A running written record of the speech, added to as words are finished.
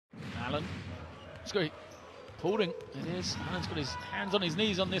Allen. It's got Paulding. It is. Allen's got his hands on his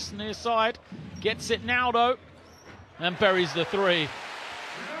knees on this near side. Gets it now though. And buries the three.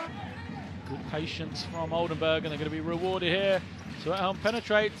 Good patience from Oldenburg, and they're going to be rewarded here. Sweathelm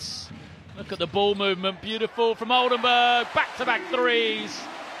penetrates. Look at the ball movement. Beautiful from Oldenburg. Back-to-back threes.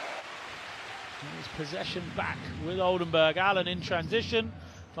 His possession back with Oldenburg. Allen in transition.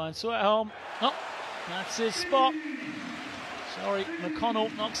 Finds Sweathelm. Oh, that's his spot. Sorry,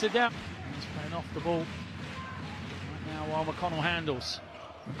 McConnell knocks it down. He's playing off the ball right now while McConnell handles.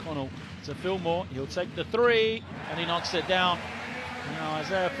 McConnell to Fillmore. He'll take the three, and he knocks it down. Now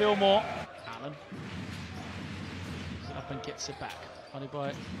Isaiah Fillmore. Allen up and gets it back. Funny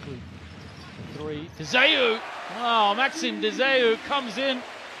by three. Deseu. Oh, Maxime Deseu comes in.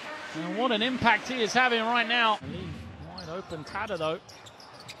 And what an impact he is having right now. Wide open Tada though.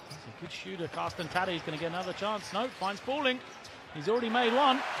 He's a good shooter. Carsten Tada, he's going to get another chance. No, finds Paulding. He's already made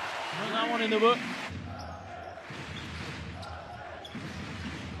one. Not that one in the book.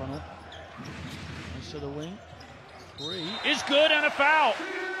 Connell goes to the wing. Three is good and a foul.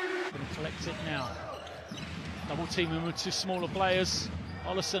 Going to collect it now. Double teaming with two smaller players,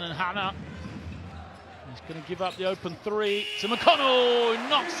 Ollison and Hannah. He's going to give up the open three to McConnell, who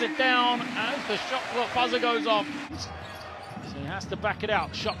knocks it down as the shot clock buzzer goes off. So he has to back it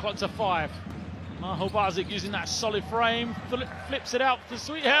out. Shot clock's a 5. Maho Barzik using that solid frame, flips it out to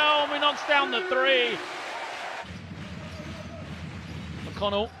Sweethelm, he knocks down the three.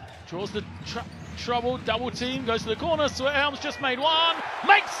 McConnell draws the trouble, double team, goes to the corner. Sweethelm's just made one,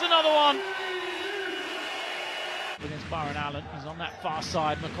 makes another one. Against Byron Allen, he's on that far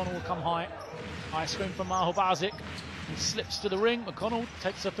side. McConnell will come high. High screen from Maho Barzik. He slips to the ring. McConnell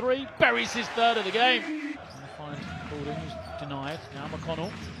takes a three, buries his third of the game. Trying to find Paulding, who's denied. Now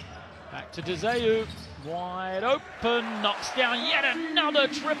McConnell. Back to Deseu. Wide open, knocks down yet another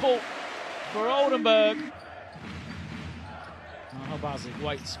triple for Oldenburg. Maho Barzik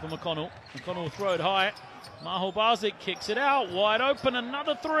waits for McConnell. McConnell will throw it high. Maho Barzik kicks it out. Wide open,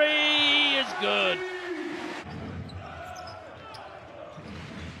 another three is good.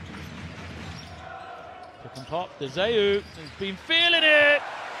 Pick and pop, Deseu has been feeling it.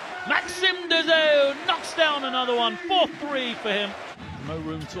 Maxime Deseu knocks down another one. 4-3 for him. No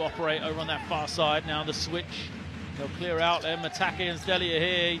room to operate over on that far side. Now the switch. They'll clear out there. Matake and Steli are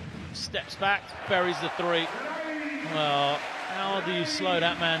here. He steps back, buries the three. Well, how do you slow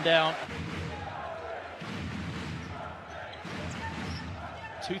that man down?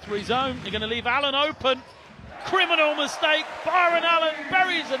 2-3 zone. You're going to leave Allen open. Criminal mistake. Byron Allen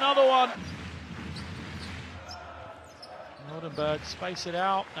buries another one. Oldenburg space it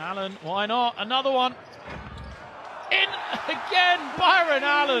out. Allen, why not? Another one. In again, Byron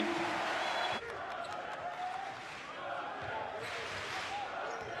Allen.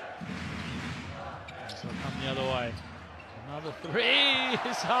 So come the other way. Another three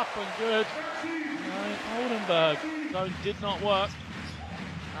is up and good. Oldenburg did not work.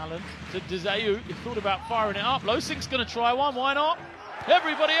 Allen to Deseu. He thought about firing it up. Losink's going to try one. Why not?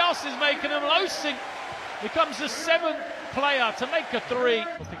 Everybody else is making them. Losink becomes the 7th player to make a three.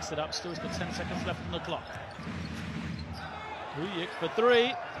 Picks it up. Still has got 10 seconds left on the clock. Rujik for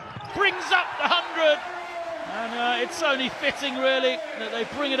three, brings up the 100, and it's only fitting really that they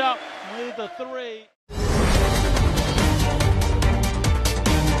bring it up with a three.